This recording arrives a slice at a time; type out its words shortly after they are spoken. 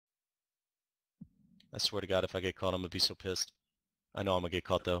I swear to God, if I get caught, I'm gonna be so pissed. I know I'm gonna get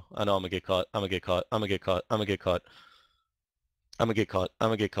caught though. I know I'm gonna get caught. I'm gonna get caught. I'm gonna get caught. I'm gonna get caught. I'm gonna get caught. I'm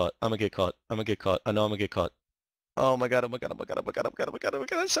gonna get caught. I'm gonna get caught. I'm gonna get caught. I know I'm gonna get caught. Oh my God, oh my God, oh my God, oh my God, oh my God, oh my God, oh my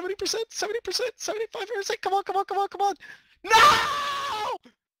God, 70%, 70%, 75%, come on, come on, come on, come on. No!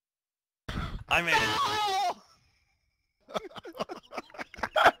 I made it.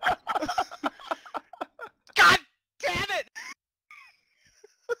 God damn it!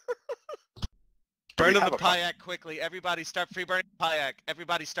 Burn the Payak quickly. Everybody start free burning the Payak.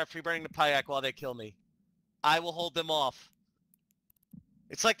 Everybody start free burning the Payak while they kill me. I will hold them off.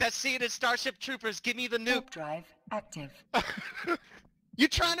 It's like that scene in Starship Troopers. Give me the nuke. Drive active. You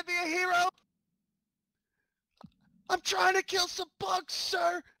trying to be a hero? I'm trying to kill some bugs,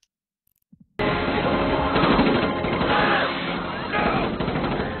 sir.